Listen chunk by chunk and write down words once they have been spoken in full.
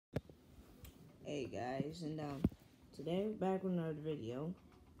Hey guys, and today we're back with another video.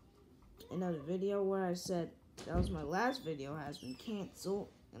 Another video where I said that was my last video has been canceled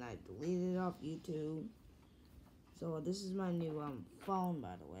and I deleted it off YouTube. So this is my new phone,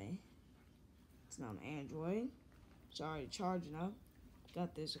 by the way. It's not an Android. It's already charging up.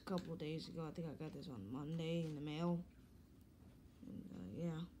 Got this a couple days ago. I think I got this on Monday in the mail. And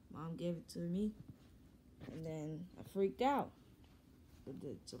yeah, Mom gave it to me. And then I freaked out.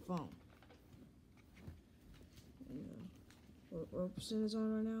 It's a phone. What percent is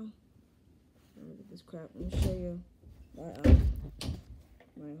on right now? Let me get this crap. Let me show you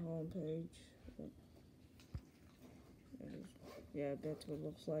my home page. Yeah, that's what it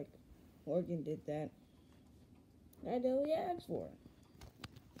looks like. Morgan did that. I know we asked for it.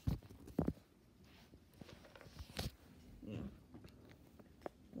 Yeah.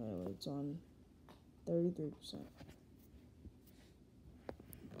 Anyway, it's on 33%.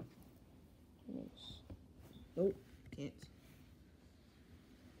 Nope, can't.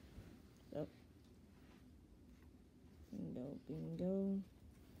 Yep. Bingo.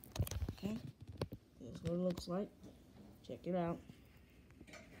 Okay. Here's what it looks like. Check it out.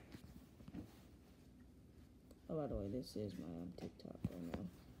 Oh, by the way, this is my TikTok right now.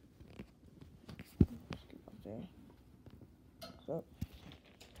 Just get up there.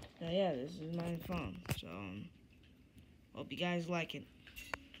 So, yeah, this is my phone. So, hope you guys like it.